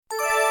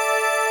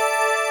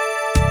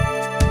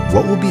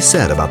What will be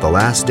said about the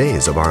last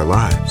days of our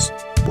lives?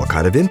 What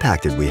kind of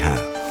impact did we have?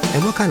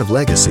 And what kind of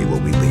legacy will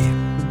we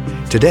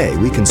leave? Today,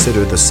 we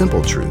consider the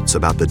simple truths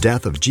about the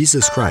death of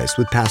Jesus Christ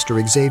with Pastor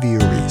Xavier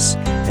Reese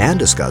and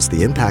discuss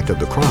the impact of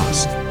the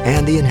cross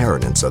and the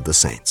inheritance of the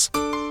saints.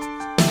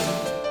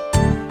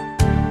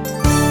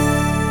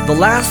 The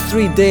last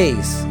 3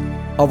 days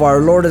of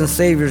our Lord and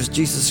Savior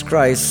Jesus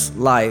Christ's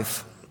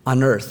life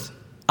on earth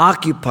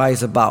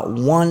occupies about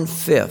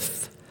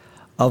 1/5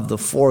 of the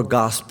 4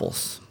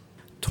 Gospels.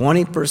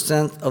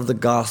 20% of the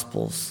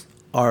Gospels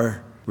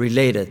are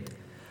related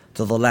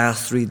to the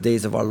last 3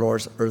 days of our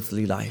Lord's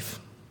earthly life.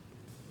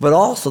 But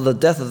also the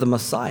death of the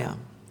Messiah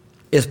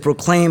is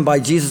proclaimed by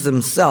Jesus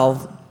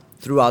himself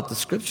throughout the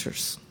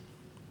Scriptures.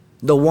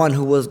 The one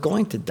who was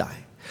going to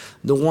die,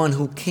 the one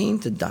who came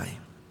to die.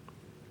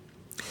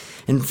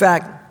 In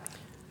fact,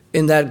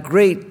 in that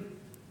great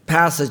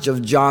passage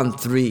of John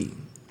 3,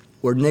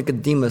 where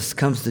Nicodemus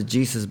comes to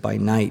Jesus by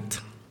night,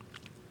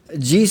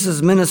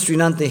 Jesus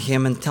ministering unto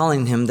him and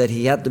telling him that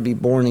he had to be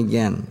born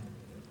again.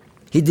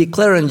 He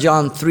declared in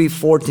John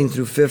 3:14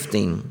 through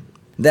 15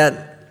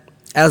 that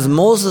as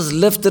Moses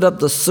lifted up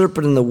the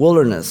serpent in the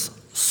wilderness,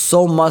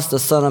 so must the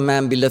Son of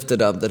Man be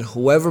lifted up, that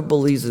whoever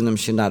believes in him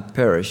should not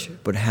perish,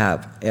 but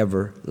have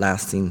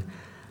everlasting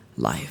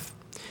life.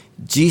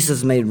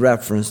 Jesus made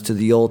reference to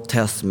the Old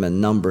Testament,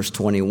 Numbers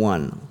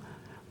 21,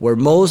 where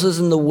Moses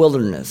in the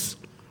wilderness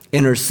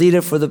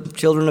interceded for the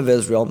children of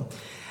Israel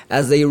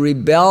as they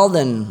rebelled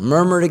and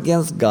murmured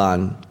against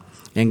God,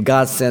 and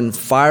God sent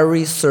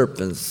fiery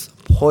serpents,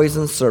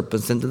 poison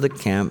serpents into the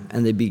camp,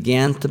 and they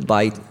began to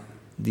bite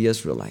the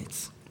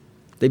Israelites.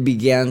 They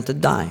began to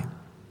die.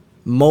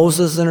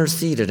 Moses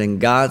interceded, and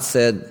God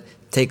said,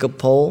 take a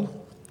pole,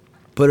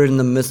 put it in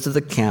the midst of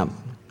the camp,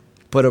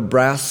 put a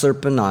brass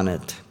serpent on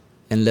it,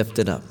 and lift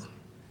it up.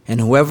 And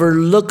whoever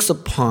looks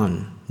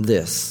upon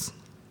this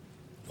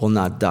will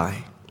not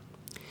die.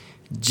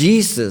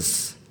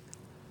 Jesus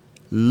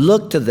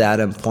looked to that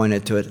and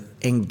pointed to it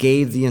and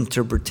gave the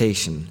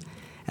interpretation.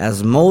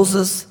 As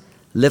Moses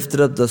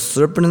lifted up the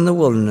serpent in the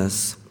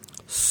wilderness,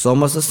 so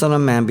must the Son of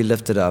Man be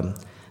lifted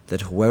up,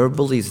 that whoever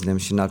believes in him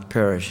should not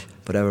perish,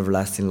 but have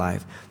everlasting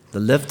life.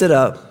 The lifted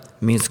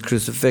up means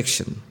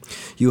crucifixion.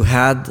 You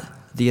had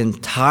the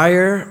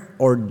entire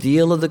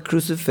ordeal of the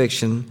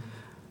crucifixion,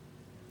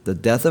 the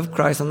death of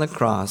Christ on the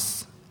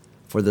cross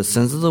for the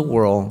sins of the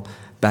world,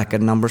 back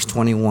in Numbers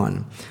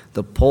 21.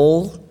 The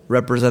pole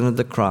represented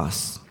the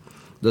cross.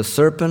 The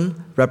serpent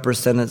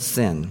represented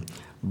sin.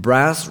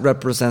 Brass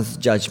represents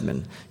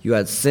judgment. You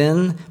had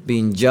sin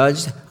being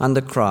judged on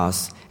the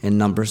cross in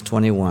Numbers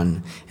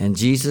 21. And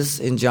Jesus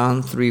in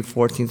John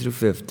 3:14 through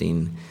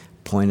 15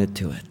 pointed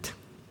to it.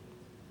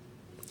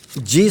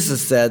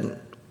 Jesus said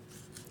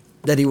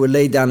that he would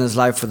lay down his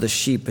life for the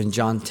sheep in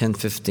John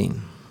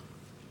 10:15.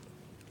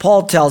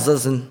 Paul tells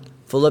us in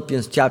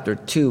Philippians chapter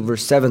 2,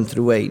 verse 7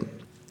 through 8,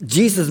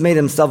 Jesus made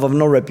himself of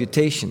no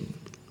reputation,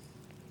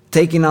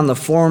 taking on the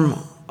form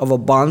of a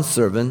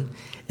bondservant,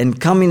 and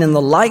coming in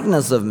the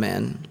likeness of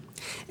men,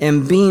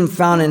 and being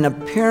found in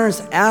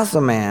appearance as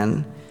a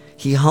man,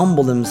 he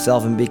humbled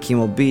himself and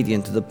became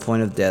obedient to the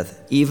point of death,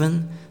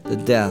 even the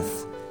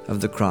death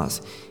of the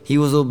cross. He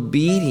was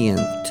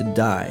obedient to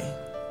die.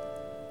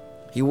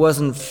 He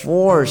wasn't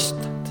forced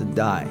to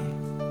die.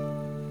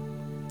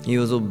 He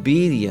was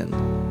obedient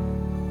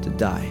to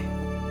die.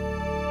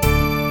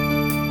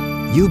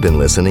 You've been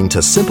listening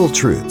to Simple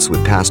Truths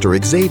with Pastor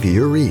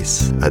Xavier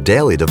Reese, a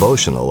daily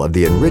devotional of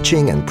the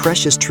enriching and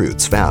precious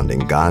truths found in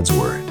God's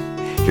Word.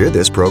 Hear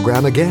this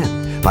program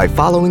again by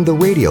following the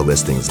radio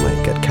listings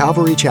link at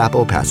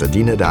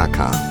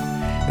CalvaryChapelPasadena.com.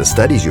 The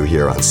studies you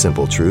hear on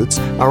Simple Truths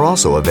are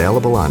also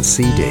available on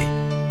CD.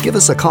 Give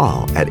us a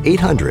call at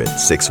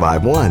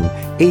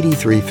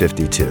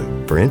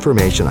 800-651-8352 for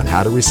information on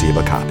how to receive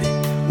a copy.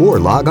 Or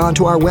log on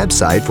to our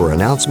website for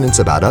announcements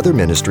about other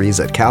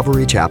ministries at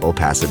Calvary Chapel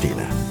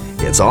Pasadena.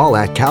 It's all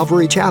at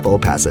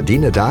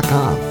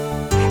CalvaryChapelPasadena.com.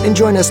 And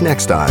join us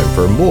next time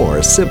for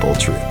more Simple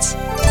Truths.